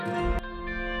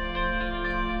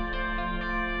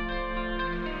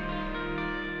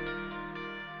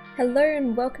Hello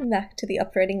and welcome back to the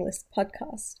Operating List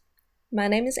podcast. My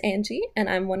name is Angie and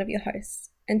I'm one of your hosts,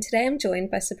 and today I'm joined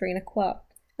by Sabrina Kuah,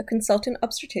 a consultant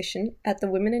obstetrician at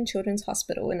the Women and Children's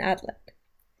Hospital in Adelaide.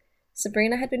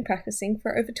 Sabrina had been practicing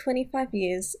for over 25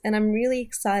 years, and I'm really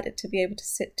excited to be able to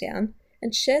sit down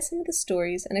and share some of the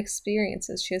stories and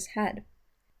experiences she has had.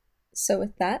 So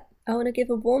with that, I want to give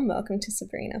a warm welcome to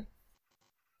Sabrina.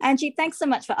 Angie, thanks so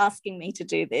much for asking me to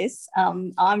do this.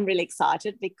 I'm really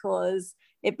excited because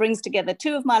it brings together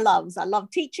two of my loves. I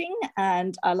love teaching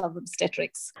and I love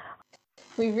obstetrics.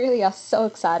 We really are so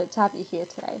excited to have you here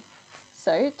today.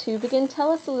 So to begin, tell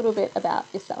us a little bit about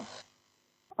yourself.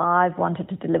 I've wanted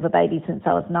to deliver babies since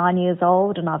I was 9 years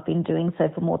old, and I've been doing so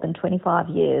for more than 25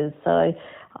 years. So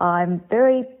I'm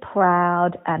very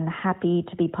proud and happy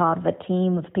to be part of a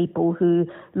team of people who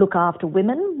look after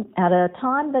women at a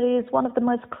time that is one of the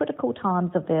most critical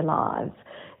times of their lives.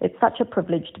 It's such a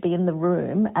privilege to be in the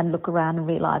room and look around and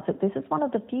realise that this is one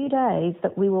of the few days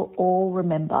that we will all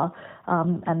remember,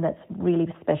 and that's really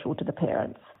special to the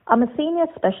parents. I'm a senior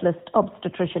specialist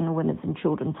obstetrician in Women's and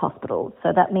Children's Hospitals,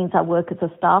 so that means I work as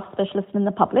a staff specialist in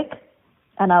the public,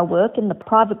 and I work in the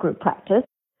private group practice,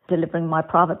 delivering my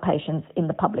private patients in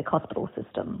the public hospital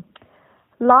system.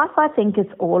 Life, I think, is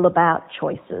all about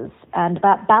choices and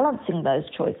about balancing those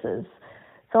choices.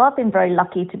 So I've been very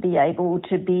lucky to be able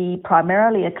to be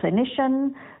primarily a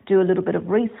clinician, do a little bit of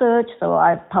research. So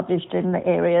I've published in the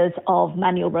areas of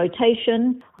manual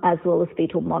rotation as well as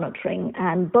fetal monitoring.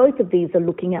 And both of these are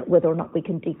looking at whether or not we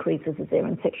can decrease the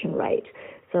cesarean section rate.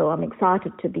 So I'm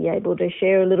excited to be able to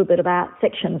share a little bit about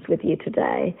sections with you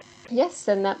today. Yes,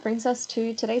 and that brings us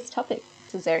to today's topic,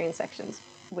 cesarean sections,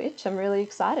 which I'm really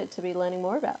excited to be learning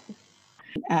more about.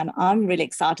 And I'm really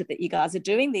excited that you guys are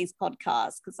doing these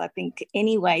podcasts, because I think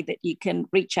any way that you can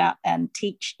reach out and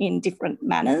teach in different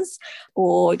manners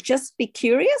or just be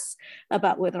curious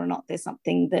about whether or not there's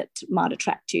something that might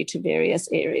attract you to various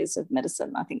areas of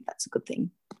medicine, I think that's a good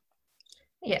thing.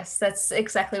 Yes, that's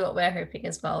exactly what we're hoping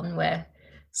as well. And we're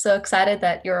so excited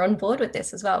that you're on board with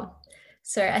this as well.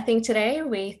 So I think today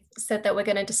we said that we're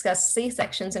going to discuss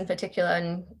C-sections in particular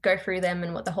and go through them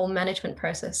and what the whole management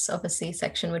process of a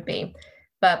C-section would be.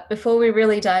 But before we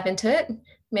really dive into it,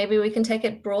 maybe we can take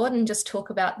it broad and just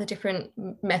talk about the different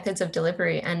methods of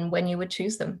delivery and when you would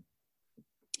choose them.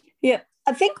 Yeah,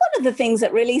 I think one of the things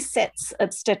that really sets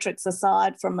obstetrics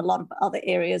aside from a lot of other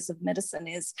areas of medicine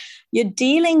is you're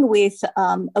dealing with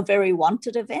a very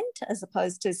wanted event as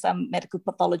opposed to some medical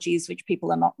pathologies which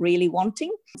people are not really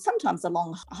wanting. Sometimes a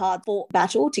long, hard-fought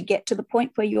battle to get to the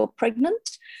point where you're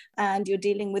pregnant, and you're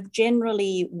dealing with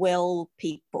generally well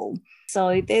people.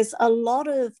 So there's a lot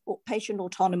of patient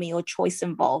autonomy or choice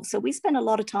involved. So we spend a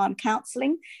lot of time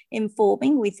counselling,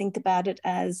 informing. We think about it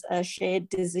as a shared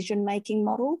decision-making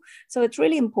model. So it's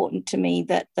really important to me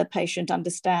that the patient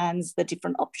understands the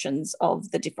different options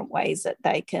of the different ways that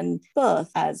they can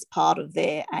birth as part of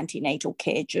their antenatal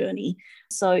care journey.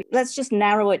 So let's just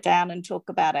narrow it down and talk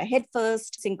about a head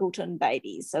first singleton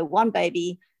baby. So one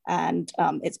baby, and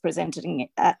it's presenting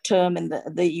at term in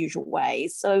the usual way.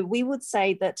 So we would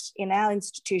say that in our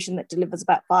institution that delivers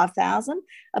about 5,000,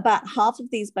 about half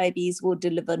of these babies will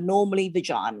deliver normally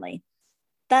vaginally.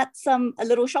 That's a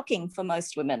little shocking for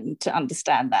most women to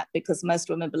understand that, because most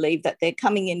women believe that they're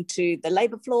coming into the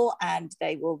labour floor and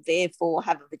they will therefore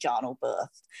have a vaginal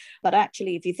birth. But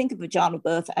actually, if you think of vaginal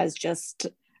birth as just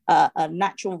a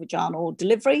natural vaginal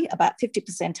delivery, about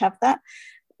 50% have that.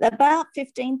 About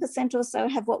 15% or so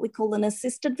have what we call an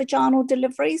assisted vaginal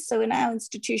delivery. So in our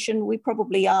institution, we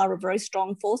probably are a very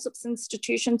strong forceps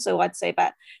institution. So I'd say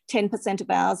about 10% of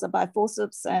ours are by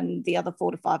forceps and the other 4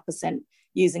 to 5%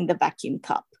 using the vacuum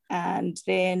cup. And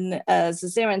then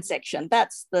cesarean section,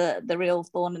 that's the real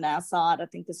thorn in our side. I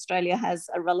think Australia has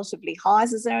a relatively high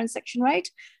cesarean section rate,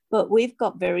 but we've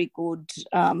got very good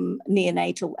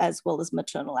neonatal as well as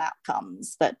maternal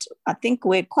outcomes that I think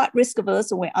we're quite risk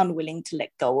averse and we're unwilling to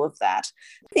let go of that.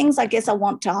 Things I guess I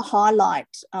want to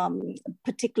highlight,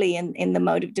 particularly in the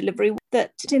mode of delivery,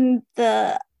 that in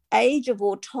the age of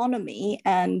autonomy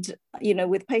and,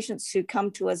 with patients who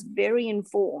come to us very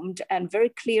informed and very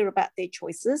clear about their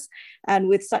choices and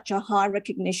with such a high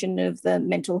recognition of the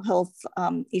mental health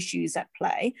issues at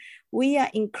play, we are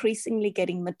increasingly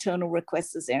getting maternal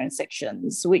request cesarean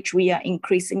sections, which we are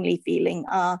increasingly feeling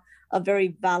are a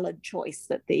very valid choice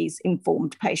that these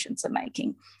informed patients are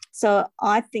making. So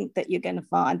I think that you're going to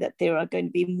find that there are going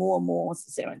to be more and more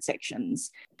cesarean sections.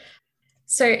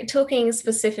 So talking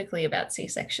specifically about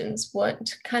C-sections,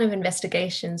 what kind of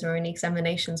investigations or any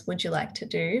examinations would you like to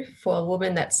do for a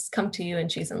woman that's come to you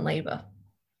and she's in labour?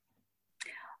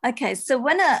 Okay, so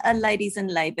when a lady's in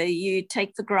labour, you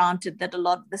take for granted that a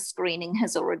lot of the screening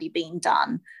has already been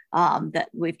done, that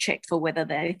we've checked for whether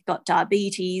they've got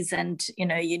diabetes, and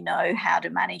you know how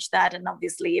to manage that. And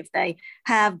obviously if they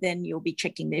have, then you'll be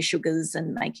checking their sugars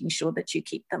and making sure that you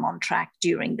keep them on track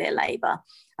during their labour.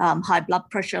 High blood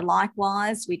pressure,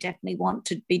 likewise, we definitely want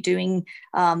to be doing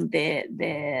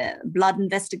their blood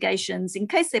investigations in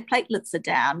case their platelets are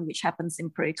down, which happens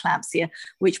in preeclampsia,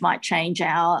 which might change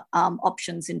our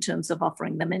options in terms of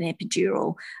offering them an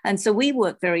epidural. And so we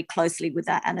work very closely with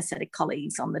our anaesthetic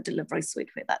colleagues on the delivery suite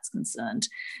where that's concerned.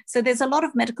 So there's a lot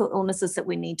of medical illnesses that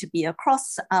we need to be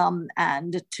across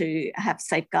and to have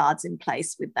safeguards in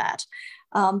place with that.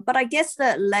 But I guess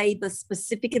the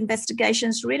labour-specific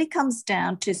investigations really comes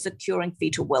down to securing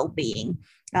fetal well-being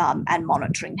and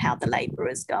monitoring how the labour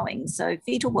is going. So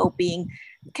fetal well-being,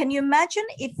 can you imagine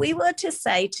if we were to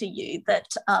say to you that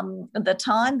the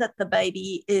time that the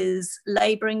baby is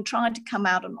labouring, trying to come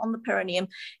out on the perineum,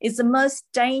 is the most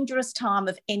dangerous time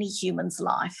of any human's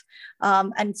life.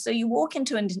 And so you walk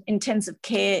into an intensive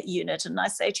care unit and I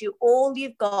say to you, all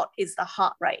you've got is the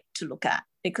heart rate to look at,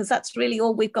 because that's really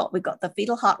all we've got. We've got the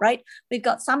fetal heart rate. We've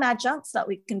got some adjuncts that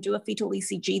we can do a fetal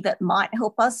ECG that might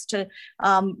help us to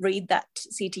read that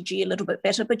CTG a little bit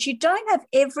better, but you don't have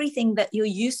everything that you're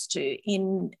used to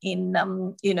in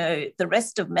the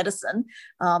rest of medicine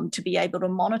to be able to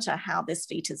monitor how this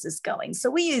fetus is going. So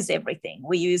we use everything.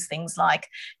 We use things like,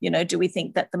 do we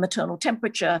think that the maternal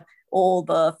temperature or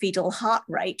the fetal heart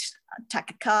rate,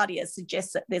 tachycardia,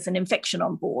 suggests that there's an infection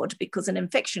on board, because an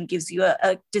infection gives you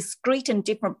a discrete and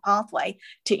different pathway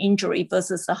to injury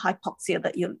versus the hypoxia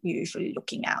that you're usually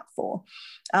looking out for.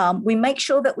 We make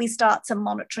sure that we start some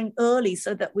monitoring early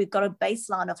so that we've got a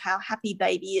baseline of how happy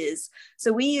baby is.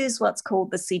 So we use what's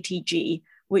called the CTG,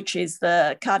 which is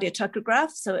the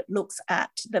cardiotachograph. So it looks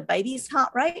at the baby's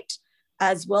heart rate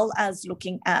as well as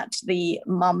looking at the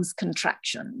mum's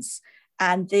contractions.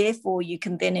 And therefore, you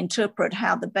can then interpret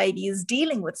how the baby is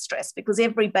dealing with stress, because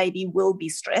every baby will be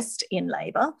stressed in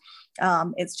labour.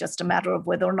 It's just a matter of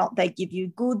whether or not they give you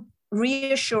good,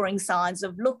 reassuring signs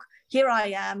of, look, here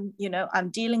I am,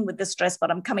 I'm dealing with the stress, but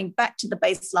I'm coming back to the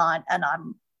baseline and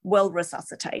I'm well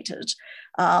resuscitated.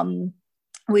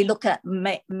 We look at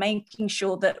making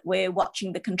sure that we're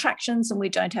watching the contractions and we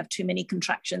don't have too many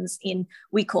contractions in,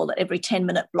 we call it every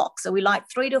 10-minute block. So we like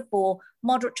 3 to 4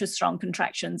 moderate to strong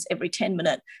contractions every 10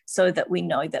 minutes so that we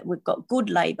know that we've got good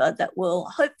labour that will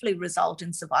hopefully result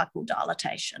in cervical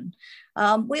dilatation.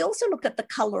 We also look at the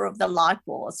colour of the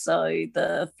liquor. So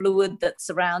the fluid that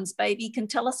surrounds baby can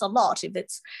tell us a lot. If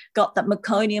it's got that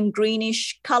meconium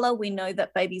greenish colour, we know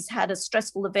that baby's had a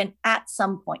stressful event at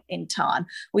some point in time.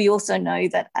 We also know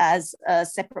that as a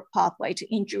separate pathway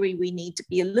to injury, we need to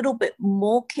be a little bit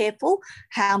more careful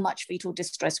how much fetal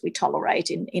distress we tolerate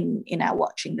in our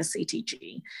watching the CTG.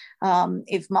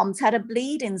 If mum's had a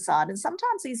bleed inside, and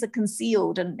sometimes these are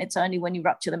concealed and it's only when you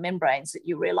rupture the membranes that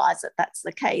you realise that that's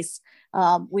the case,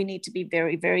 we need to be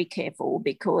very, very careful,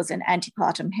 because an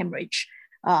antepartum hemorrhage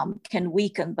can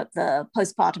weaken, but the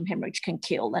postpartum hemorrhage can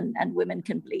kill, and women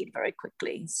can bleed very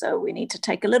quickly. So we need to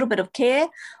take a little bit of care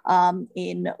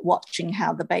in watching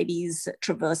how the baby's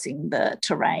traversing the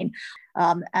terrain.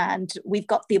 And we've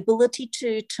got the ability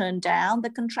to turn down the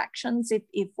contractions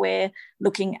if we're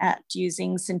looking at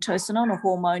using syntocinon, a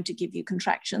hormone to give you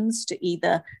contractions to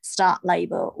either start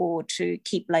labour or to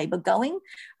keep labour going.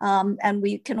 And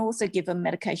we can also give a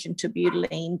medication to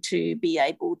butylene to be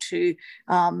able to,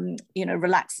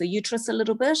 relax the uterus a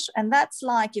little bit. And that's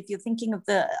like, if you're thinking of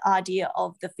the idea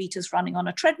of the fetus running on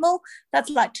a treadmill, that's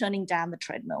like turning down the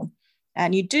treadmill.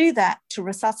 And you do that to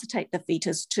resuscitate the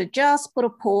fetus, to just put a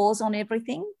pause on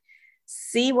everything,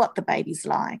 see what the baby's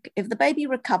like. If the baby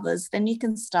recovers, then you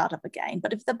can start up again.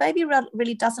 But if the baby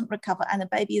really doesn't recover and the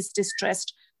baby is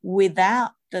distressed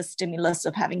without the stimulus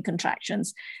of having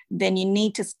contractions, then you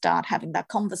need to start having that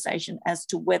conversation as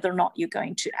to whether or not you're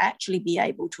going to actually be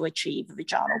able to achieve a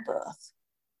vaginal birth.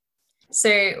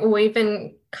 So we've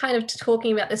been kind of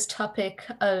talking about this topic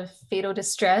of fetal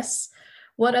distress.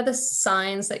 What are the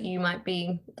signs that you might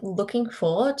be looking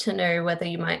for to know whether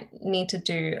you might need to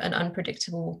do an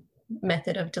unpredictable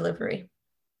method of delivery?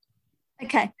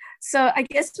 Okay, so I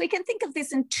guess we can think of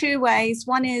this in 2 ways.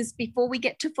 One is before we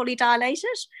get to fully dilated.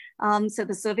 So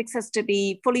the cervix has to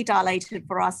be fully dilated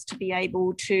for us to be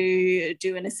able to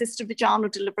do an assisted vaginal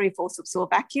delivery, forceps or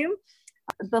vacuum.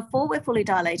 Before we're fully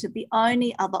dilated, the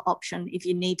only other option if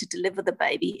you need to deliver the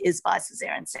baby is by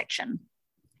cesarean section.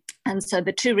 And so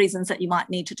the 2 reasons that you might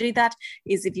need to do that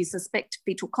is if you suspect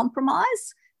fetal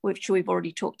compromise, which we've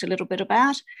already talked a little bit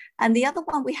about. And the other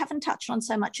one we haven't touched on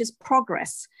so much is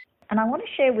progress. And I want to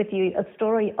share with you a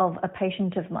story of a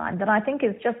patient of mine that I think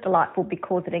is just delightful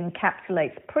because it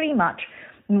encapsulates pretty much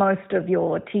most of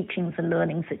your teachings and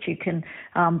learnings that you can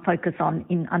focus on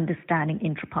in understanding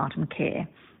intrapartum care.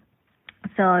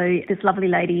 So this lovely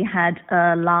lady had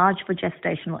a large for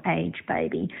gestational age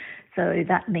baby. So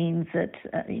that means that,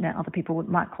 other people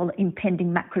might call it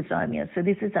impending macrosomia. So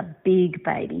this is a big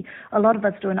baby. A lot of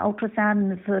us do an ultrasound in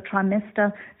the third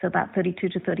trimester, so about 32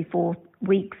 to 34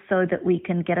 weeks, so that we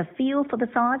can get a feel for the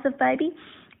size of baby.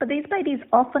 But these babies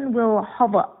often will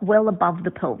hover well above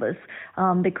the pelvis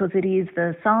because it is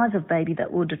the size of baby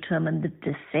that will determine the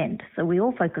descent. So we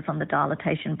all focus on the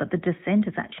dilatation, but the descent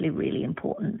is actually really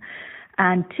important.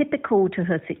 And typical to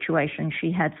her situation,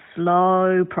 she had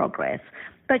slow progress.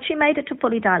 But she made it to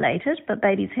fully dilated, but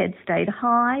baby's head stayed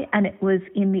high and it was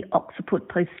in the occiput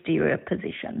posterior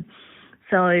position.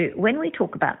 So when we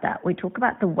talk about that, we talk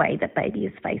about the way that baby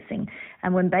is facing.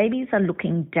 And when babies are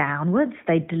looking downwards,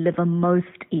 they deliver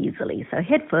most easily. So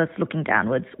head first, looking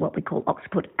downwards, what we call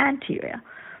occiput anterior.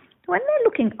 When they're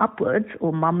looking upwards,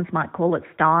 or mums might call it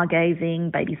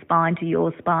stargazing, baby spine to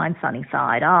your spine, sunny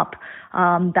side up,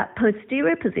 that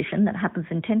posterior position that happens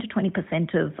in 10 to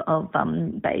 20%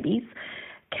 of babies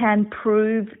can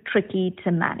prove tricky to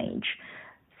manage.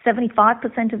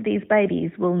 75% of these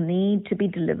babies will need to be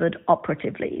delivered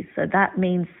operatively. So that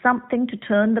means something to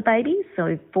turn the baby,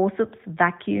 so forceps,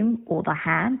 vacuum, or the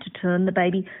hand to turn the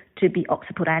baby to be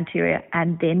occiput anterior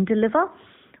and then deliver,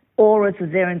 or a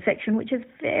cesarean section, which is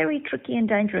very tricky and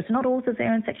dangerous. Not all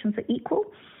cesarean sections are equal.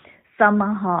 Some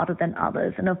are harder than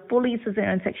others, and a fully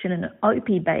cesarean section in an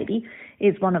OP baby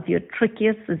is one of your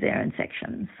trickiest cesarean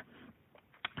sections.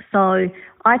 So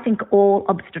I think all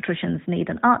obstetricians need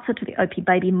an answer to the OP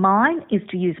baby. Mine is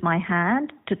to use my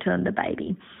hand to turn the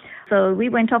baby. So we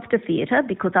went off to theatre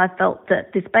because I felt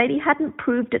that this baby hadn't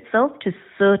proved itself to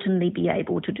certainly be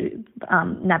able to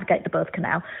navigate the birth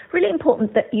canal. Really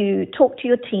important that you talk to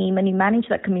your team and you manage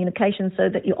that communication so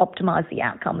that you optimise the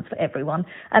outcomes for everyone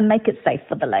and make it safe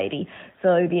for the lady.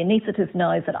 So the anaesthetist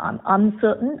knows that I'm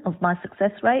uncertain of my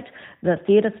success rate. The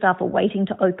theatre staff are waiting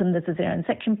to open the caesarean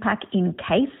section pack in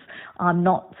case I'm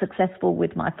not successful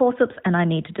with my forceps and I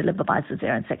need to deliver by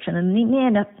caesarean section. And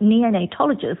the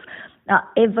neonatologists are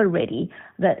ever ready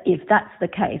that if that's the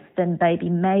case, then baby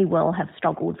may well have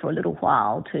struggled for a little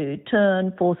while to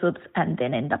turn forceps and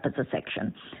then end up as a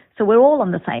section. So we're all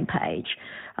on the same page.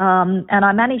 And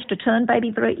I managed to turn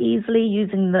baby very easily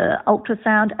using the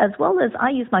ultrasound, as well as I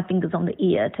use my fingers on the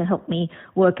ear to help me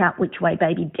work out which way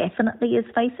baby definitely is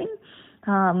facing.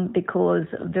 Because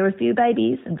very few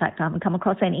babies, in fact I haven't come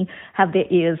across any, have their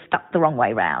ears stuck the wrong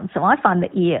way round. So I find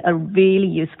the ear a really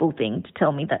useful thing to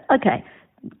tell me that, okay,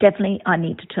 definitely I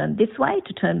need to turn this way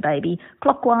to turn baby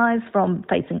clockwise from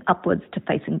facing upwards to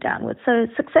facing downwards. So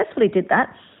successfully did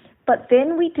that, but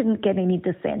then we didn't get any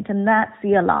descent, and that's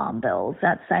the alarm bells.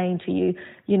 That's saying to you,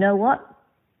 you know what,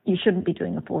 you shouldn't be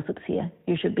doing a forceps here.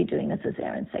 You should be doing a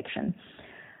cesarean section.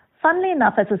 Funnily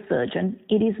enough, as a surgeon,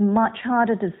 it is much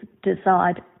harder to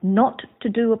decide not to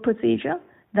do a procedure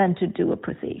than to do a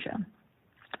procedure.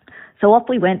 So off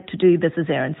we went to do the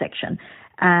cesarean section.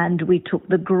 And we took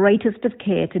the greatest of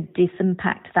care to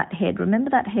disimpact that head.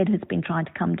 Remember, that head has been trying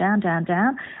to come down, down,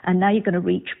 down, and now you're going to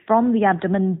reach from the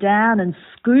abdomen down and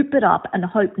scoop it up and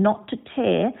hope not to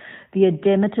tear the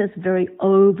edematous, very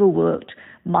overworked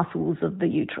muscles of the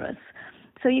uterus.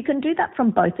 So you can do that from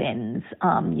both ends.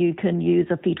 You can use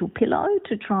a fetal pillow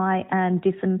to try and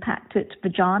disimpact it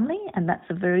vaginally, and that's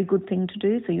a very good thing to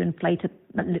do. So you inflate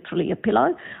literally a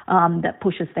pillow that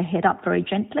pushes the head up very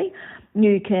gently.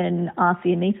 You can ask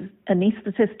the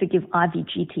anaesthetist to give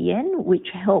IV-GTN, which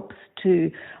helps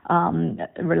to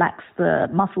relax the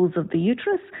muscles of the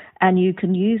uterus, and you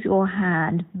can use your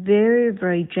hand very,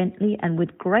 very gently and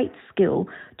with great skill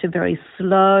to very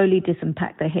slowly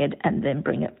disimpact the head and then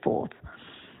bring it forth.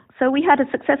 So we had a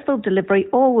successful delivery,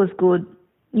 all was good.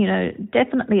 You know,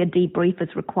 definitely a debrief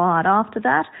is required after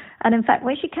that. And in fact,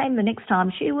 when she came the next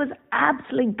time, she was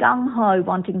absolutely gung-ho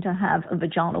wanting to have a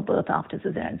vaginal birth after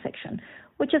caesarean section,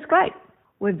 which is great.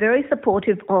 We're very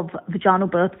supportive of vaginal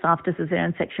births after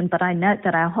caesarean section, but I note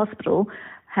that our hospital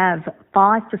have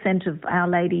 5% of our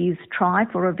ladies try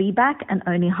for a VBAC and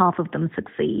only half of them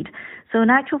succeed. So in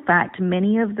actual fact,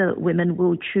 many of the women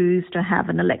will choose to have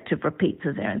an elective repeat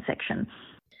caesarean section.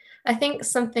 I think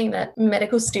something that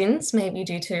medical students, maybe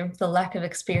due to the lack of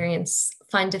experience,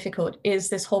 find difficult is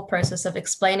this whole process of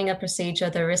explaining a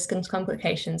procedure, the risk and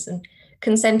complications, and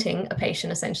consenting a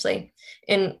patient essentially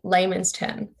in layman's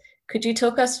term. Could you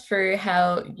talk us through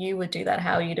how you would do that,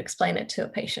 how you'd explain it to a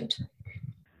patient?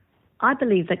 I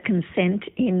believe that consent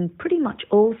in pretty much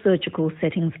all surgical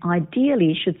settings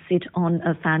ideally should sit on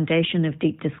a foundation of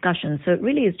deep discussion. So it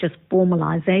really is just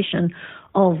formalization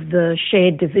of the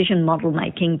shared decision model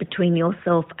making between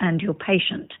yourself and your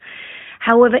patient.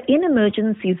 However, in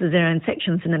emergency cesarean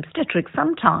sections in obstetrics,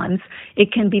 sometimes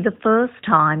it can be the first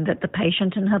time that the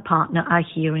patient and her partner are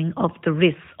hearing of the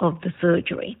risks of the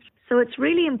surgery. So it's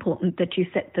really important that you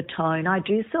set the tone. I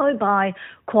do so by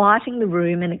quieting the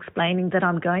room and explaining that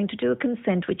I'm going to do a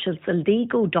consent, which is a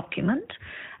legal document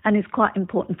and is quite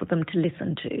important for them to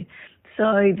listen to.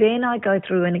 So then I go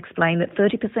through and explain that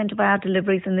 30% of our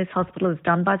deliveries in this hospital is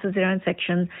done by cesarean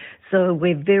section, so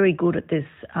we're very good at this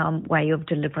way of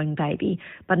delivering baby.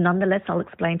 But nonetheless, I'll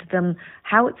explain to them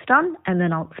how it's done, and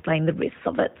then I'll explain the risks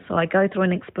of it. So I go through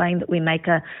and explain that we make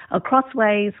a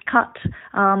crossways cut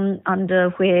under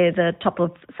where the top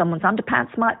of someone's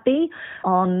underpants might be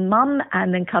on mum,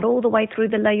 and then cut all the way through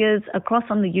the layers across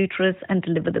on the uterus and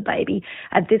deliver the baby.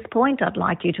 At this point, I'd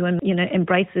like you to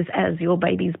embrace this as your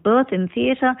baby's birth in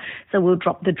theatre. So we'll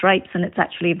drop the drapes, and it's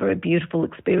actually a very beautiful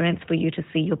experience for you to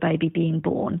see your baby being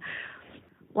born.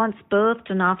 Once birthed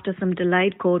and after some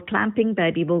delayed cord clamping,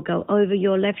 baby will go over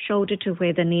your left shoulder to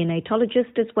where the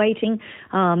neonatologist is waiting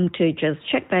to just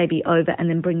check baby over and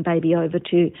then bring baby over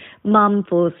to mum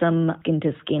for some skin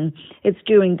to skin. It's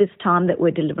during this time that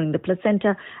we're delivering the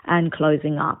placenta and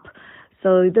closing up.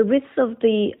 So the risks of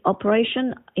the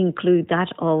operation include that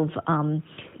of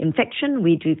infection.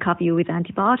 We do cover you with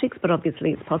antibiotics, but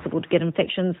obviously it's possible to get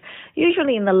infections,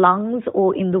 usually in the lungs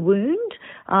or in the wound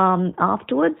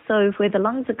afterwards. So where the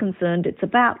lungs are concerned, it's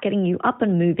about getting you up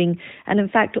and moving. And in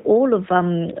fact, all of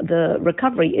the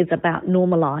recovery is about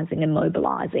normalizing and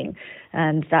mobilizing.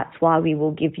 And that's why we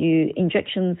will give you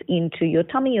injections into your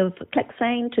tummy of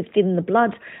Clexane to thin the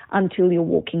blood until you're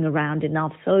walking around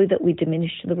enough so that we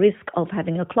diminish the risk of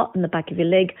having a clot in the back of your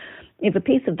leg. If a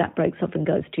piece of that breaks off and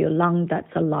goes to your lung,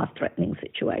 that's a life-threatening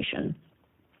situation.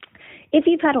 If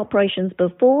you've had operations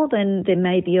before, then there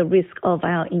may be a risk of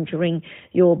our injuring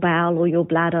your bowel or your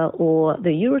bladder or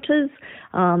the ureters.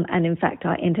 And in fact,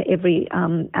 I enter every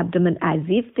abdomen as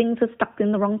if things are stuck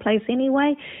in the wrong place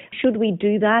anyway. Should we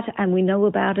do that and we know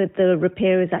about it, the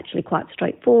repair is actually quite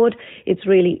straightforward. It's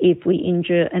really if we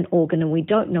injure an organ and we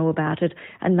don't know about it,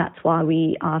 and that's why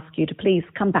we ask you to please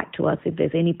come back to us if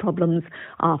there's any problems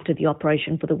after the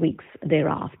operation for the weeks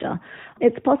thereafter.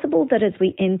 It's possible that as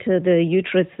we enter the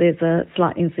uterus, there's a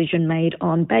slight incision made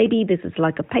on baby. This is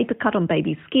like a paper cut on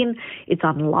baby's skin. It's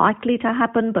unlikely to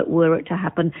happen, but were it to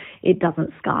happen, it doesn't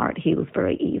scar, it heals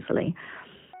very easily.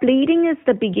 Bleeding is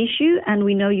the big issue, and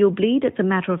we know you'll bleed. It's a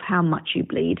matter of how much you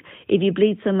bleed. If you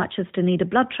bleed so much as to need a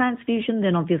blood transfusion,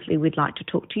 then obviously we'd like to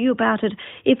talk to you about it.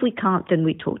 If we can't, then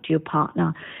we talk to your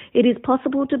partner. It is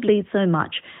possible to bleed so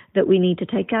much that we need to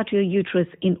take out your uterus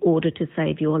in order to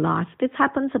save your life. This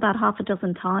happens about half a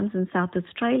dozen times in South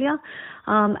Australia.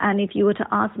 And if you were to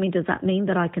ask me, does that mean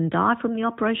that I can die from the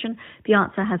operation? The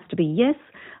answer has to be yes,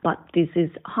 but this is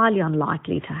highly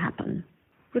unlikely to happen.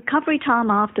 Recovery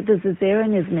time after the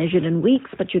cesarean is measured in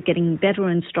weeks, but you're getting better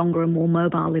and stronger and more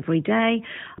mobile every day.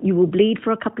 You will bleed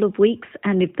for a couple of weeks,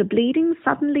 and if the bleeding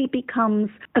suddenly becomes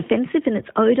offensive in its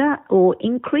odour or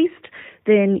increased,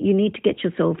 then you need to get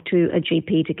yourself to a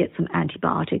GP to get some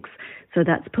antibiotics. So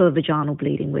that's pervaginal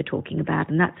bleeding we're talking about,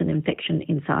 and that's an infection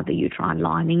inside the uterine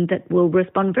lining that will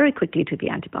respond very quickly to the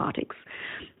antibiotics.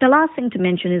 The last thing to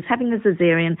mention is having a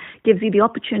cesarean gives you the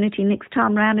opportunity next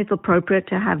time round, if appropriate,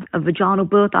 to have a vaginal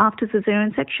birth after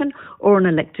cesarean section or an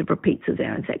elective repeat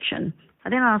cesarean section. I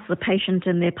then ask the patient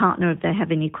and their partner if they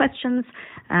have any questions,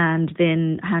 and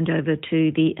then hand over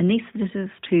to the anaesthetist,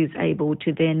 who's able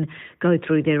to then go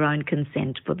through their own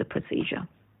consent for the procedure.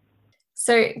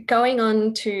 So going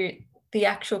on to the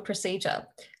actual procedure,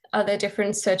 are there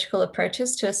different surgical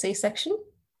approaches to a C-section?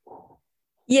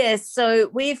 Yes, so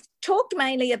we've talked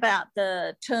mainly about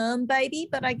the term baby,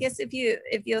 but I guess if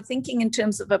you're thinking in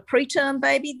terms of a preterm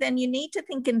baby, then you need to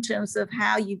think in terms of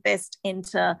how you best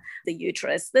enter the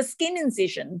uterus. The skin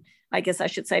incision, I guess I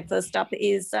should say first up,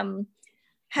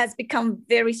 has become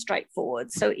very straightforward.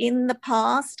 So in the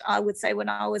past, I would say when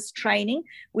I was training,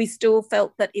 we still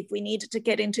felt that if we needed to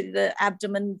get into the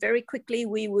abdomen very quickly,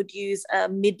 we would use a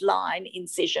midline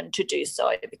incision to do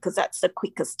so, because that's the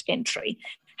quickest entry.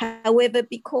 However,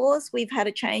 because we've had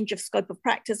a change of scope of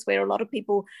practice where a lot of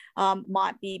people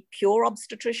might be pure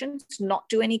obstetricians, not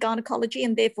do any gynecology,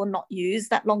 and therefore not use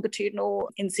that longitudinal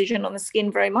incision on the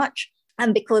skin very much,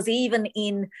 And because even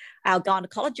in our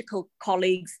gynecological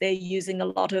colleagues, they're using a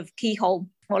lot of keyhole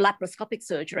or laparoscopic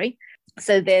surgery.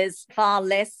 So there's far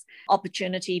less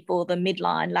opportunity for the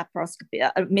midline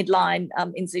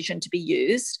incision to be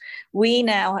used. We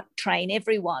now train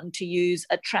everyone to use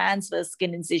a transverse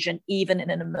skin incision, even in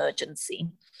an emergency.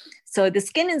 So the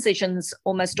skin incision's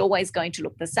almost always going to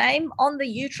look the same. On the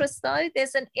uterus, though,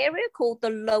 there's an area called the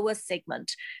lower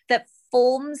segment that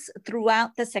forms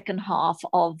throughout the second half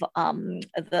of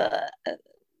the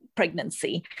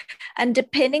pregnancy. And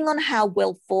depending on how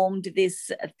well formed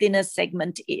this thinner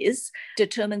segment is,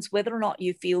 determines whether or not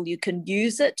you feel you can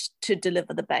use it to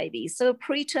deliver the baby. So a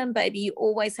preterm baby, you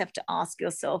always have to ask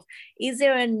yourself, is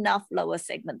there enough lower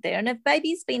segment there? And if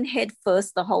baby's been head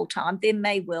first the whole time, there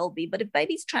may well be. But if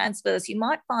baby's transverse, you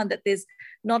might find that there's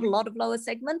not a lot of lower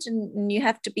segment, and you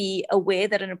have to be aware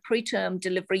that in a preterm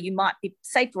delivery, you might be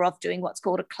safer off doing what's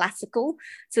called a classical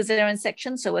cesarean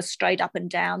section, so a straight up and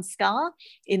down scar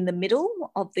in the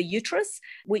middle of the uterus,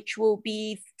 which will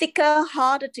be thicker,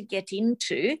 harder to get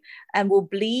into, and will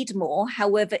bleed more.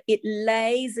 However, it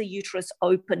lays the uterus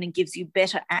open and gives you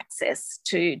better access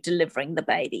to delivering the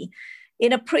baby.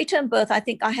 In a preterm birth, I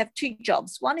think I have two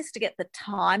jobs. One is to get the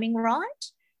timing right,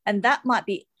 and that might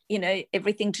be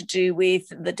everything to do with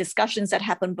the discussions that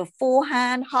happen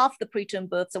beforehand. Half the preterm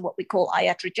births are what we call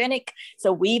iatrogenic.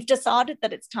 So we've decided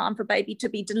that it's time for baby to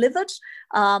be delivered.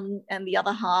 And the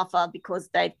other half are because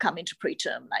they've come into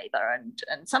preterm labor.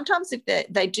 And sometimes if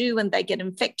they do and they get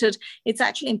infected, it's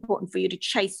actually important for you to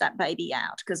chase that baby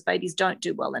out, because babies don't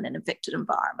do well in an infected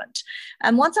environment.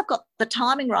 And once I've got the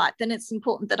timing right, then it's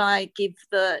important that I give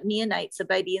the neonates a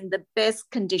baby in the best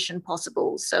condition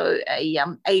possible. So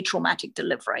a traumatic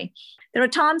delivery. There are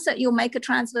times that you'll make a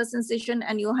transverse incision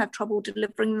and you'll have trouble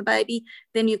delivering the baby.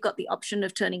 Then you've got the option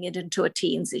of turning it into a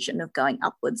T incision, of going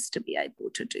upwards to be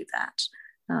able to do that.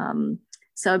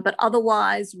 But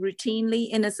otherwise, routinely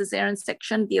in a cesarean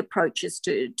section, the approach is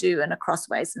to do an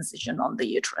crossways incision on the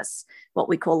uterus, what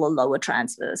we call a lower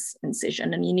transverse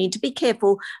incision. And you need to be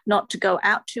careful not to go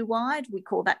out too wide. We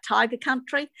call that tiger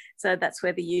country. So that's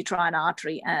where the uterine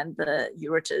artery and the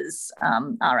ureters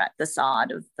are at the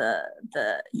side of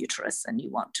the uterus, and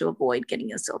you want to avoid getting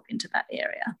yourself into that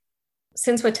area.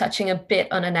 Since we're touching a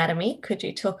bit on anatomy, could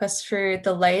you talk us through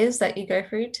the layers that you go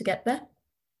through to get there?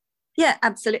 Yeah,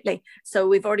 absolutely. So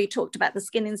we've already talked about the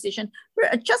skin incision.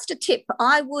 Just a tip,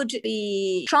 I would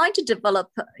be trying to develop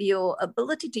your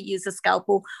ability to use a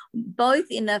scalpel both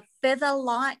in a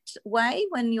feather-light way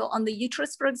when you're on the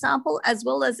uterus, for example, as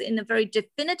well as in a very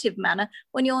definitive manner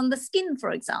when you're on the skin,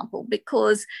 for example,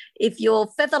 because if you're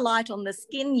feather-light on the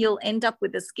skin, you'll end up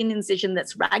with a skin incision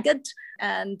that's ragged.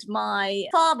 And my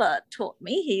father taught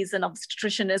me, he's an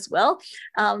obstetrician as well,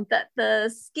 that the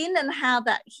skin and how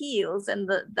that heals, and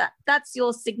that's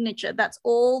your signature. That's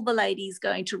all the lady's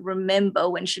going to remember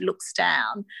when she looks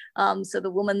down. So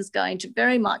the woman's going to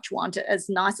very much want it as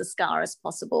nice a scar as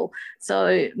possible.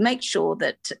 So make sure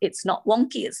that it's not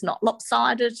wonky, it's not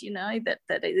lopsided,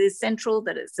 that it is central,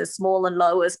 that it's as small and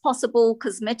low as possible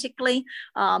cosmetically,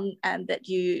 and that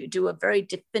you do a very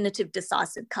definitive,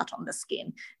 decisive cut on the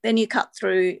skin. Then you cut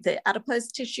through the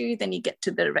adipose tissue, then you get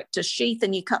to the rectus sheath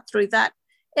and you cut through that.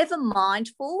 Ever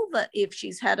mindful that if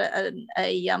she's had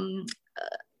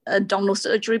abdominal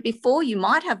surgery before, you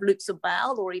might have loops of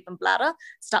bowel or even bladder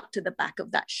stuck to the back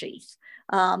of that sheath.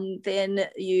 Then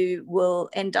you will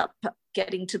end up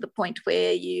getting to the point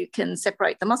where you can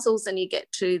separate the muscles and you get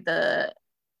to the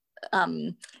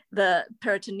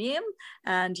peritoneum,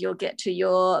 and you'll get to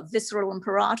your visceral and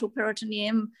parietal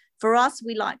peritoneum. For us,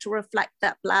 we like to reflect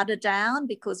that bladder down,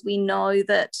 because we know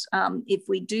that if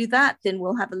we do that, then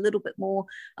we'll have a little bit more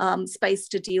space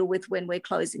to deal with when we're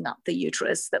closing up the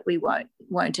uterus, that we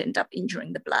won't end up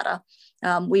injuring the bladder.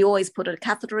 We always put a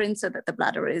catheter in so that the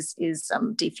bladder is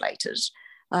deflated.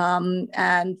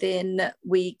 And then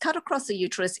we cut across the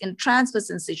uterus in transverse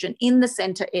incision in the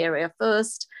center area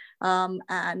first.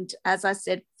 And as I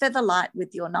said, feather light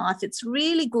with your knife. It's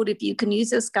really good if you can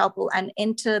use your scalpel and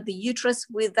enter the uterus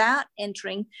without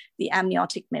entering the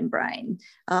amniotic membrane.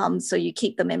 So you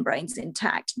keep the membranes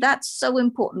intact. That's so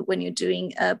important when you're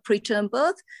doing a preterm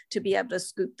birth, to be able to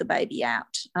scoop the baby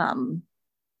out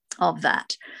of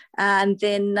that. And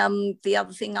then the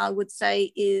other thing I would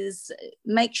say is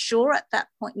make sure at that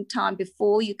point in time,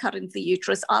 before you cut into the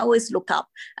uterus, I always look up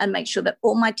and make sure that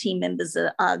all my team members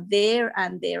are there,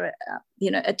 and they're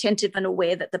attentive and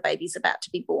aware that the baby's about to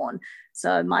be born.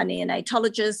 So my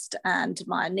neonatologist and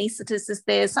my anaesthetist is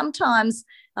there. Sometimes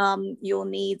You'll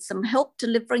need some help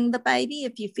delivering the baby.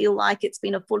 If you feel like it's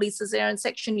been a fully cesarean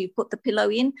section, you put the pillow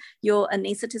in, your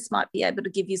anaesthetist might be able to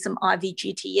give you some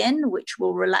IVGTN, which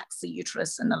will relax the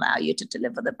uterus and allow you to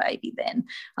deliver the baby then.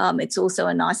 It's also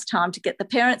a nice time to get the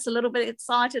parents a little bit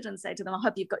excited and say to them, I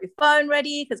hope you've got your phone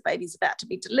ready because baby's about to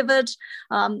be delivered,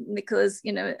 because,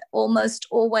 you know, almost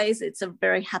always it's a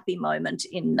very happy moment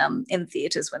in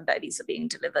theatres when babies are being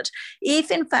delivered.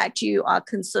 If in fact you are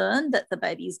concerned that the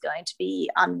baby is going to be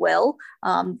unwell,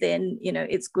 then, you know,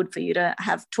 it's good for you to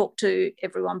have talked to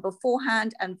everyone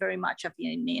beforehand and very much have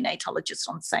your neonatologist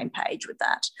on the same page with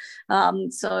that.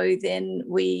 So then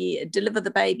we deliver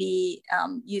the baby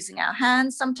using our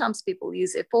hands. Sometimes people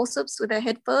use their forceps with their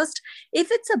head first. If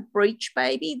it's a breech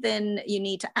baby, then you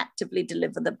need to actively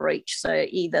deliver the breech. So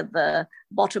either the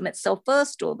bottom itself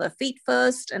first or the feet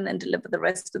first, and then deliver the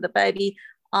rest of the baby.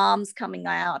 Arms coming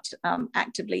out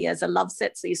actively as a love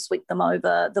set. So you sweep them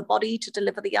over the body to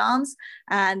deliver the arms.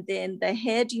 And then the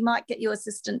head, you might get your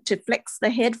assistant to flex the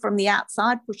head from the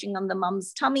outside, pushing on the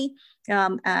mum's tummy.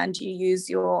 And you use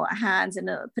your hands in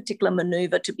a particular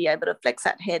maneuver to be able to flex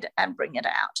that head and bring it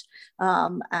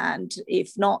out. And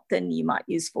if not, then you might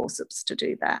use forceps to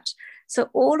do that. So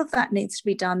all of that needs to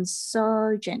be done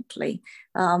so gently,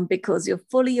 because you're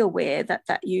fully aware that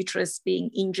that uterus being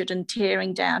injured and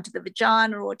tearing down to the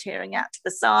vagina or tearing out to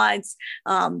the sides,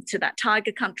 to that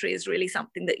tiger country, is really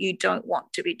something that you don't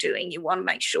want to be doing. You want to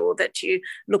make sure that you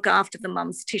look after the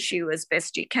mum's tissue as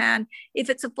best you can. If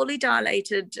it's a fully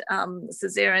dilated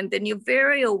cesarean, then you're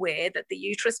very aware that the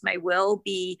uterus may well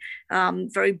be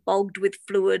very bogged with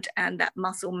fluid, and that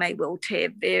muscle may well tear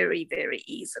very, very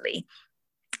easily.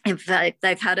 If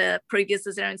they've had a previous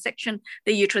cesarean section,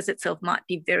 the uterus itself might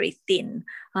be very thin.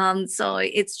 So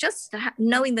it's just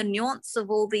knowing the nuance of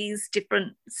all these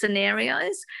different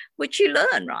scenarios, which you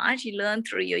learn, right? You learn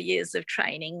through your years of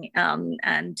training,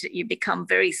 and you become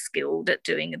very skilled at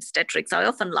doing obstetrics. I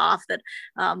often laugh that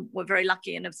we're very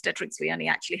lucky in obstetrics. We only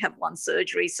actually have one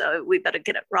surgery, so we better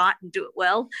get it right and do it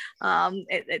well.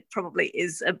 It probably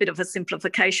is a bit of a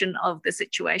simplification of the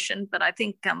situation, but I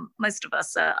think most of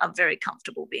us are very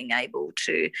comfortable being able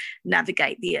to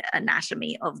navigate the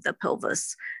anatomy of the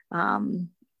pelvis.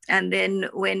 And then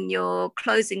when you're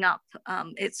closing up,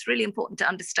 it's really important to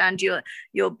understand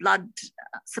your blood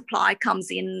supply comes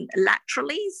in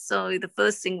laterally. So the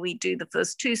first thing we do, the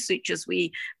first 2 sutures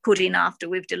we put in after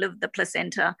we've delivered the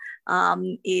placenta,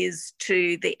 is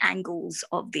to the angles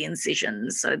of the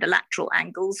incisions. So the lateral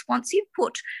angles. Once you've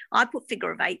I put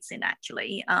figure of 8s in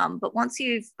actually, but once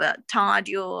you've tied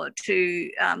your 2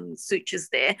 sutures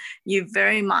there, you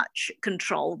very much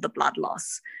control the blood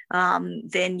loss.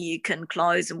 Then you can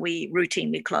close, and we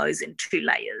routinely close in 2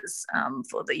 layers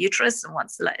for the uterus. And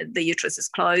once the uterus is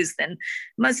closed, then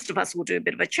most of us will do a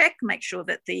bit of a check, make sure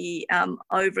that the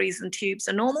ovaries and tubes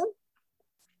are normal,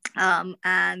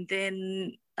 and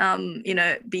then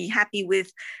be happy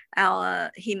with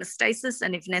our hemostasis,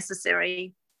 and if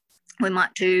necessary, we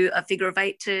might do a figure of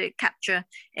 8 to capture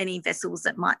any vessels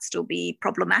that might still be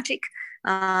problematic.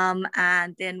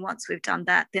 And then once we've done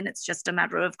that, then it's just a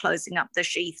matter of closing up the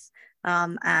sheath.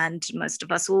 And most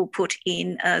of us will put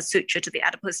in a suture to the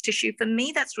adipose tissue. For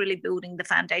me, that's really building the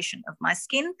foundation of my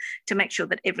skin to make sure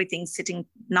that everything's sitting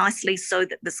nicely so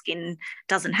that the skin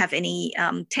doesn't have any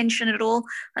tension at all.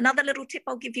 Another little tip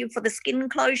I'll give you for the skin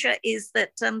closure is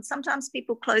that sometimes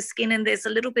people close skin and there's a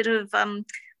little bit of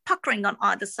puckering on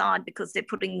either side because they're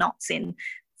putting knots in.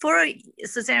 For a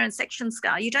cesarean section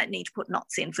scar, you don't need to put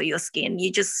knots in for your skin.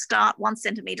 You just start 1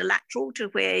 centimetre lateral to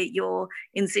where your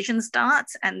incision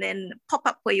starts, and then pop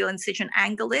up where your incision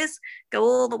angle is, go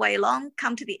all the way along,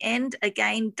 come to the end,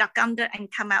 again, duck under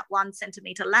and come out 1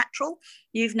 centimetre lateral.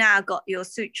 You've now got your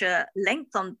suture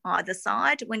length on either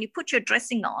side. When you put your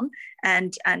dressing on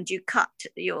and you cut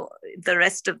the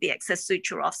rest of the excess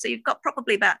suture off, so you've got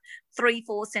probably about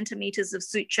 3-4 centimetres of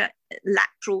suture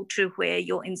lateral to where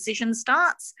your incision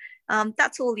starts.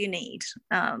 That's all you need.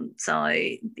 So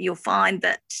you'll find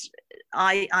that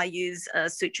I use a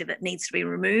suture that needs to be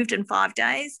removed in 5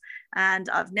 days, and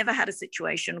I've never had a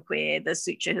situation where the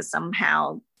suture has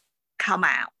somehow come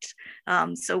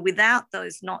out. So without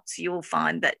those knots, you'll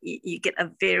find that you get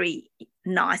a very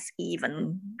nice,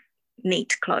 even,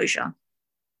 neat closure.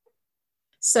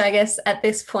 So I guess at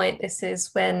this point, this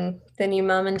is when the new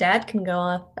mum and dad can go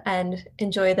off and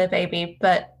enjoy their baby.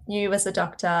 But you as a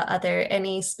doctor, are there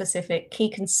any specific key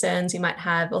concerns you might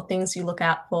have or things you look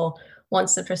out for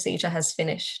once the procedure has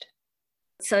finished?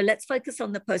 So let's focus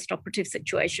on the post-operative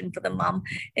situation for the mum.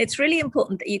 It's really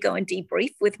important that you go and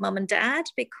debrief with mum and dad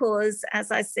because, as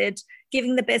I said,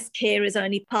 giving the best care is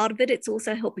only part of it. It's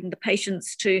also helping the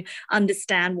patients to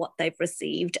understand what they've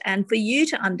received and for you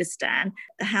to understand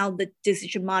how the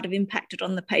decision might have impacted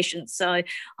on the patient. So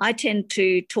I tend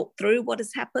to talk through what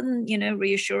has happened,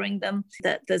 reassuring them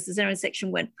that the cesarean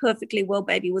section went perfectly well.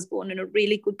 Baby was born in a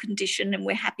really good condition and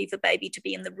we're happy for baby to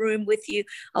be in the room with you.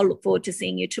 I'll look forward to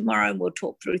seeing you tomorrow and we'll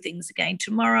talk through things again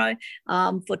tomorrow.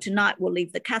 For tonight, we'll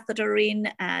leave the catheter in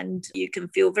and you can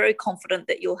feel very confident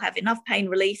that you'll have enough pain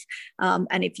relief.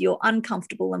 And if you're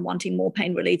uncomfortable and wanting more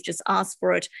pain relief, just ask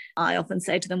for it. I often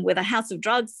say to them, we're the house of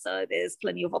drugs, so there's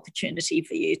plenty of opportunity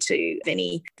for you to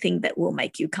anything that will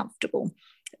make you comfortable.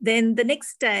 Then the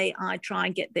next day, I try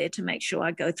and get there to make sure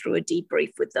I go through a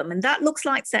debrief with them. And that looks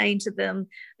like saying to them,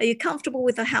 are you comfortable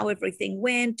with how everything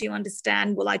went? Do you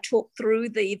understand? Will I talk through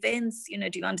the events? Do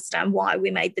you understand why we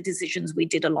made the decisions we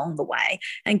did along the way?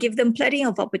 And give them plenty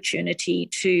of opportunity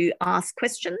to ask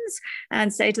questions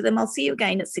and say to them, I'll see you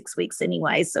again at 6 weeks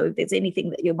anyway. So if there's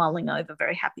anything that you're mulling over,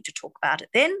 very happy to talk about it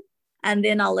then. And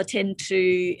then I'll attend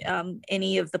to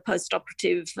any of the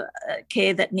post-operative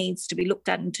care that needs to be looked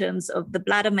at in terms of the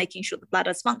bladder, making sure the bladder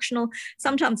is functional.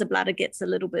 Sometimes the bladder gets a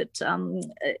little bit,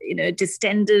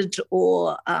 distended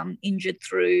or injured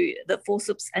through the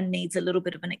forceps and needs a little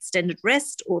bit of an extended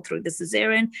rest, or through the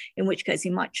cesarean, in which case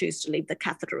you might choose to leave the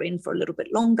catheter in for a little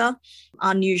bit longer.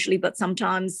 Unusually, but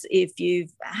sometimes if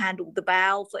you've handled the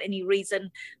bowel for any reason,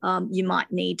 you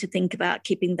might need to think about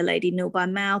keeping the lady nil by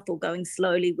mouth or going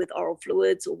slowly with oral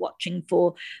fluids or watching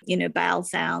for, bowel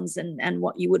sounds and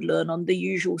what you would learn on the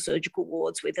usual surgical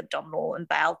wards with abdominal and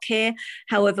bowel care.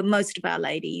 However, most of our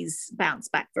ladies bounce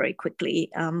back very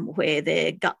quickly where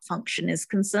their gut function is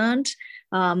concerned.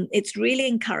 It's really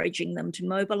encouraging them to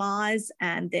mobilize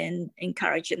and then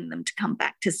encouraging them to come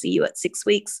back to see you at 6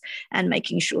 weeks and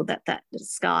making sure that that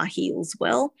scar heals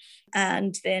well.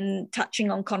 And then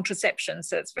touching on contraception.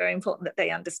 So it's very important that they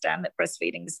understand that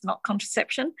breastfeeding is not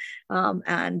contraception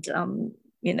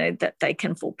that they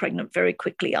can fall pregnant very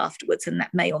quickly afterwards, and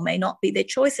that may or may not be their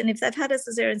choice. And if they've had a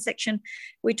cesarean section,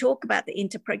 we talk about the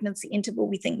interpregnancy interval.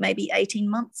 We think maybe 18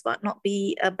 months might not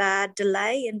be a bad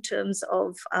delay in terms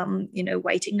of,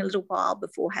 waiting a little while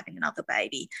before having another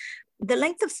baby. The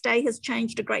length of stay has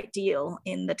changed a great deal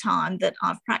in the time that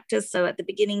I've practiced. So at the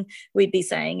beginning, we'd be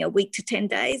saying a week to 10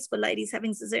 days for ladies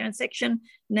having cesarean section.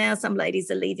 Now some ladies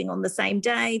are leaving on the same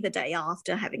day, the day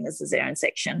after having a cesarean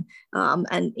section.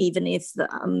 And even if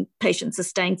the patients are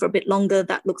staying for a bit longer,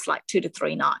 that looks like 2 to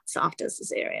 3 nights after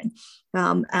cesarean.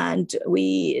 And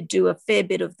we do a fair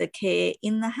bit of the care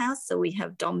in the house. So we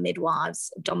have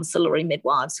domiciliary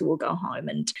midwives who will go home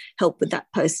and help with that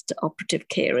post-operative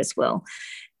care as well.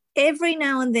 Every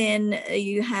now and then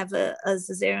you have a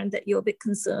cesarean that you're a bit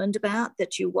concerned about,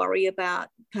 that you worry about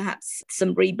perhaps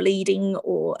some rebleeding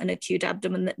or an acute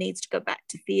abdomen that needs to go back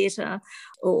to theatre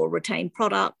or retain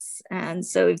products. And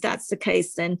so if that's the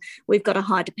case, then we've got a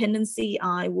high dependency.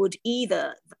 I would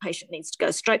either the patient needs to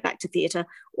go straight back to theatre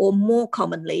or more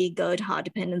commonly go to high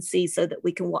dependency so that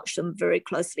we can watch them very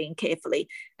closely and carefully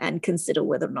and consider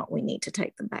whether or not we need to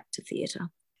take them back to theatre.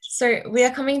 So we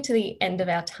are coming to the end of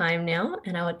our time now,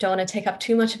 and I don't want to take up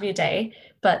too much of your day,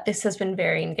 but this has been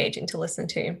very engaging to listen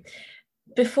to.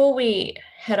 Before we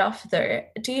head off though,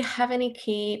 do you have any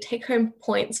key take-home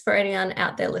points for anyone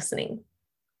out there listening?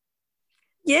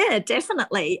 Yeah,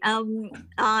 definitely.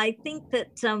 I think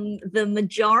that the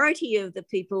majority of the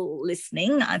people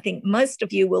listening, I think most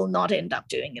of you will not end up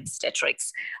doing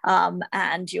obstetrics,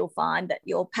 and you'll find that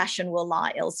your passion will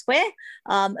lie elsewhere.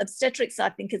 Obstetrics, I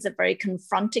think, is a very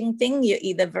confronting thing. You're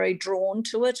either very drawn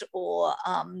to it or,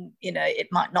 it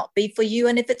might not be for you.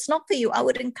 And if it's not for you, I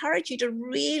would encourage you to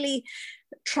really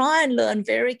try and learn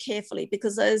very carefully,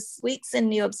 because those weeks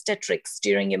in your obstetrics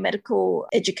during your medical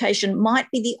education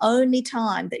might be the only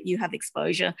time that you have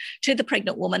exposure to the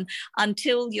pregnant woman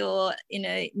until you're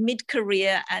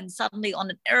mid-career and suddenly on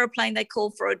an aeroplane they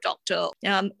call for a doctor.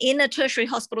 In a tertiary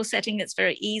hospital setting, it's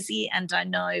very easy, and I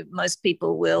know most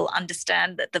people will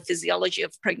understand that the physiology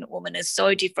of a pregnant woman is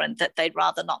so different that they'd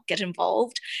rather not get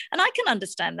involved. And I can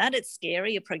understand that. It's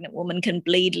scary. A pregnant woman can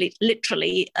bleed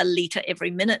literally a litre every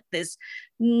minute. There's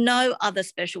no other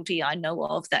specialty I know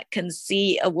of that can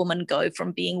see a woman go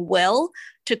from being well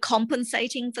to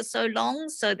compensating for so long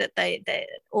so that they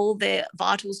all their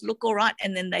vitals look all right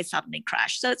and then they suddenly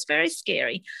crash. So it's very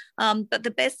scary. But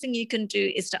the best thing you can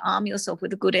do is to arm yourself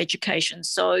with a good education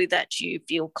so that you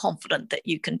feel confident that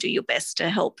you can do your best to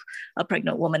help a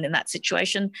pregnant woman in that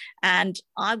situation. And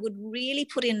I would really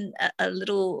put in a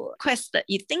little request that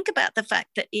you think about the fact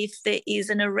that if there is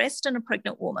an arrest in a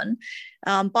pregnant woman,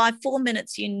 by 4 minutes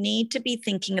parents, you need to be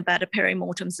thinking about a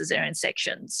perimortem cesarean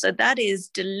section. So that is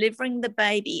delivering the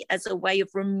baby as a way of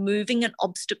removing an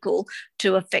obstacle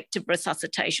to effective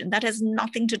resuscitation. That has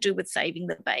nothing to do with saving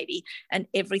the baby and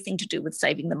everything to do with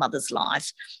saving the mother's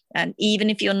life. And even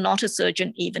if you're not a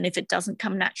surgeon, even if it doesn't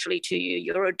come naturally to you,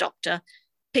 you're a doctor,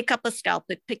 pick up a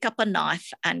scalpel, pick up a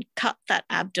knife and cut that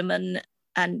abdomen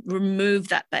and remove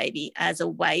that baby as a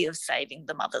way of saving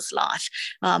the mother's life.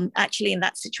 Actually, in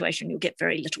that situation, you'll get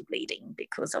very little bleeding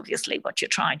because obviously what you're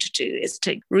trying to do is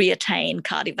to reattain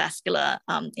cardiovascular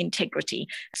integrity.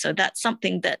 So that's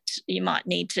something that you might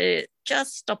need to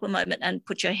just stop a moment and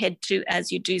put your head to as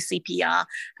you do CPR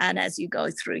and as you go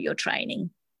through your training.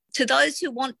 To those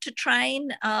who want to train,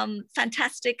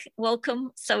 fantastic,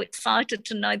 welcome. So excited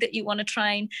to know that you want to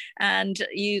train and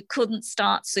you couldn't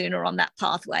start sooner on that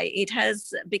pathway. It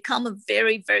has become a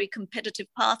very, very competitive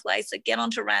pathway. So get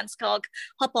onto RANSCOG,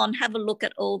 hop on, have a look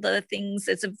at all the things.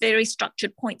 It's a very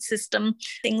structured point system.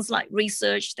 Things like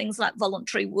research, things like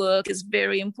voluntary work is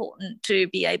very important to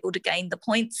be able to gain the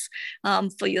points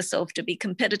for yourself to be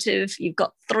competitive. You've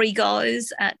got 3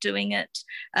 goes at doing it,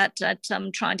 at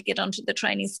trying to get onto the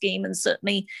training scheme. And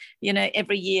certainly, you know,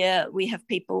 every year we have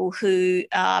people who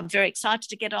are very excited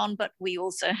to get on, but we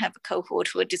also have a cohort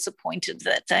who are disappointed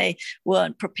that they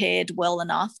weren't prepared well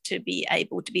enough to be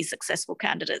able to be successful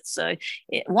candidates. So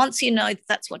once you know that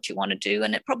that's what you want to do,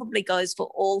 and it probably goes for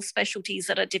all specialties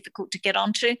that are difficult to get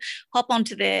onto, hop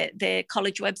onto their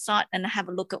college website and have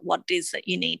a look at what it is that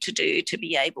you need to do to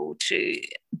be able to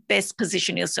best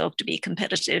position yourself to be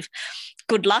competitive.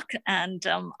 Good luck. And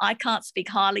I can't speak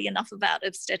highly enough about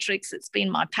obstetrics. It's been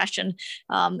my passion.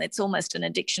 It's almost an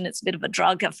addiction. It's a bit of a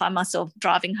drug. I find myself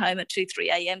driving home at 2, 3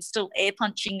 a.m. still air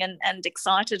punching and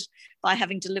excited by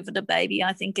having delivered a baby.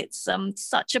 I think it's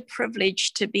such a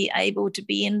privilege to be able to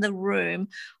be in the room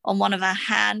on one of a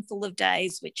handful of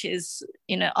days, which is,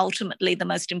 you know, ultimately the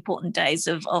most important days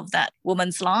of that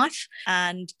woman's life,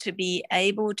 and to be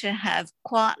able to have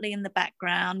quietly in the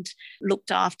background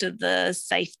looked after the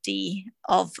safety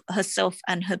of herself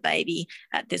and her baby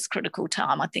at this critical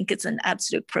time. I think it's an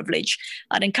absolute privilege.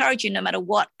 I'd encourage you, no matter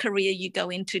what career you go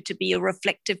into, to be a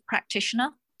reflective practitioner.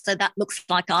 So that looks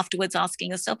like afterwards asking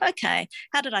yourself, okay,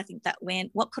 how did I think that went?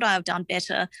 What could I have done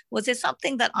better? Was there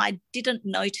something that I didn't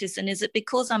notice? And is it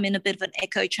because I'm in a bit of an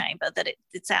echo chamber that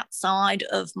it's outside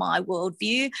of my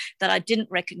worldview that I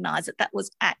didn't recognize that was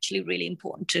actually really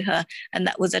important to her? And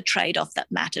that was a trade-off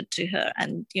that mattered to her.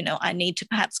 And, you know, I need to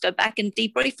perhaps go back and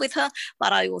debrief with her,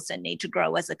 but I also need to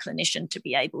grow as a clinician to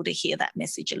be able to hear that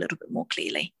message a little bit more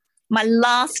clearly. My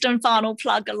last and final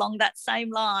plug along that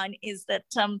same line is that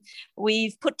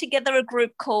we've put together a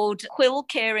group called Quill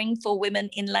Caring for Women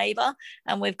in Labour,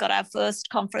 and we've got our first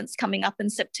conference coming up in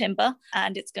September,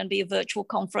 and it's going to be a virtual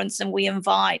conference, and we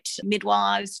invite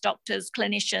midwives, doctors,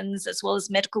 clinicians, as well as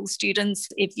medical students.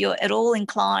 If you're at all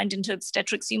inclined into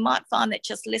obstetrics, you might find that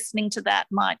just listening to that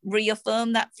might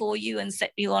reaffirm that for you and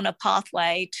set you on a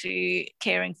pathway to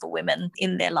caring for women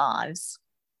in their lives.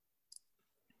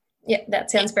 Yeah, that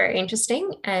sounds very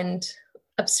interesting. And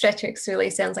obstetrics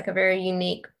really sounds like a very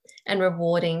unique and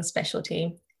rewarding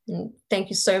specialty. And thank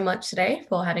you so much today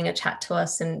for having a chat to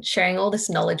us and sharing all this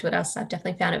knowledge with us. I've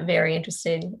definitely found it very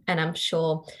interesting, and I'm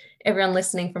sure everyone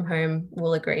listening from home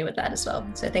will agree with that as well.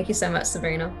 So thank you so much,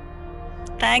 Sabrina.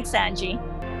 Thanks, Angie.